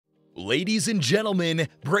Ladies and gentlemen,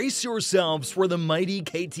 brace yourselves for the mighty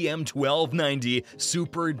KTM 1290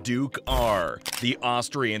 Super Duke R, the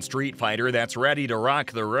Austrian street fighter that's ready to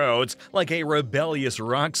rock the roads like a rebellious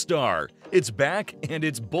rock star. It's back and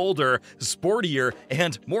it's bolder, sportier,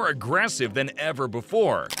 and more aggressive than ever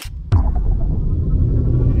before.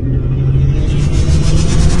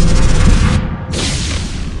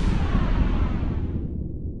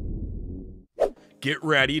 Get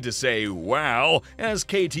ready to say wow as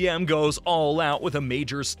KTM goes all out with a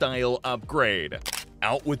major style upgrade.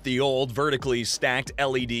 Out with the old vertically stacked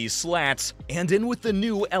LED slats, and in with the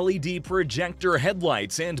new LED projector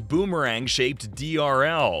headlights and boomerang-shaped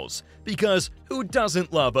DRLs. Because who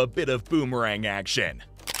doesn't love a bit of boomerang action?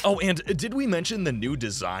 Oh, and did we mention the new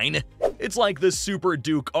design? It's like the Super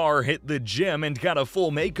Duke R hit the gym and got a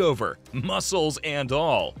full makeover, muscles and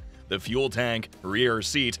all. The fuel tank, rear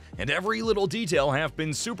seat, and every little detail have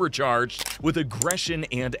been supercharged with aggression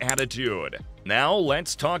and attitude. Now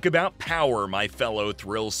let's talk about power, my fellow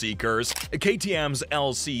thrill seekers. KTM's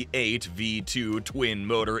LC8 V2 twin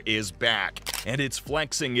motor is back, and it's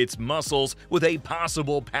flexing its muscles with a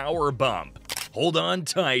possible power bump. Hold on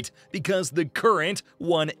tight, because the current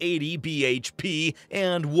 180 bhp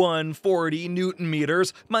and 140 newton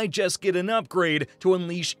meters might just get an upgrade to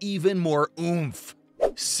unleash even more oomph.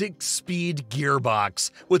 6-speed gearbox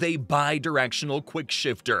with a bi-directional quick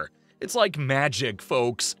shifter. It's like magic,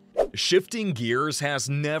 folks. Shifting gears has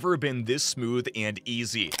never been this smooth and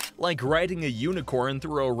easy, like riding a unicorn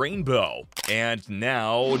through a rainbow. And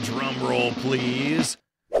now, drumroll please,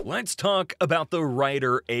 let's talk about the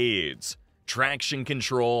rider aids. Traction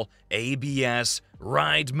control, ABS,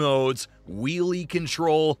 ride modes, wheelie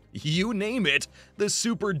control, you name it, the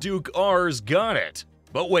Super Duke R's got it.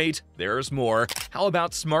 But wait, there's more. How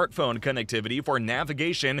about smartphone connectivity for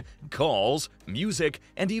navigation, calls, music,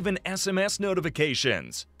 and even SMS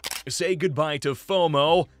notifications? Say goodbye to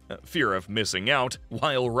FOMO, fear of missing out,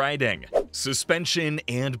 while riding. Suspension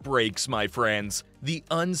and brakes, my friends, the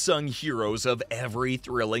unsung heroes of every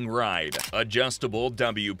thrilling ride. Adjustable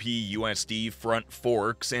WP-USD front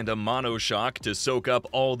forks and a monoshock to soak up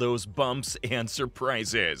all those bumps and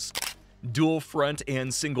surprises. Dual front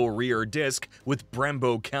and single rear disc with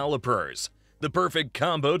Brembo calipers. The perfect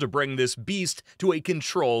combo to bring this beast to a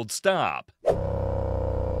controlled stop.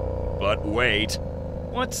 But wait,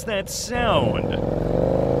 what's that sound?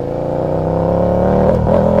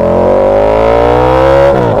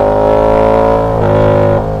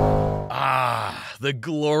 Ah, the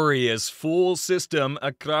glorious full system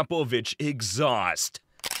Akrapovic exhaust.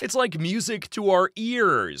 It's like music to our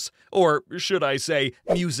ears, or should I say,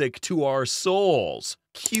 music to our souls.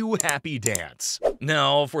 Cue happy dance.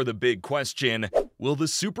 Now for the big question, will the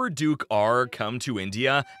Super Duke R come to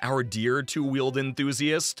India, our dear two-wheeled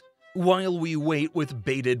enthusiast? While we wait with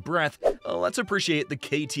bated breath, let's appreciate the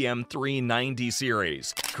KTM 390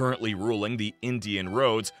 series, currently ruling the Indian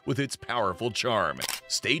roads with its powerful charm.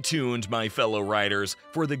 Stay tuned, my fellow riders,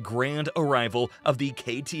 for the grand arrival of the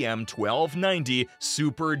KTM 1290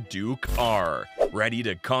 Super Duke R, ready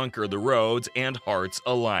to conquer the roads and hearts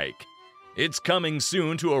alike. It's coming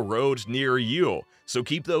soon to a road near you, so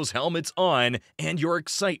keep those helmets on and your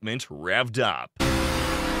excitement revved up.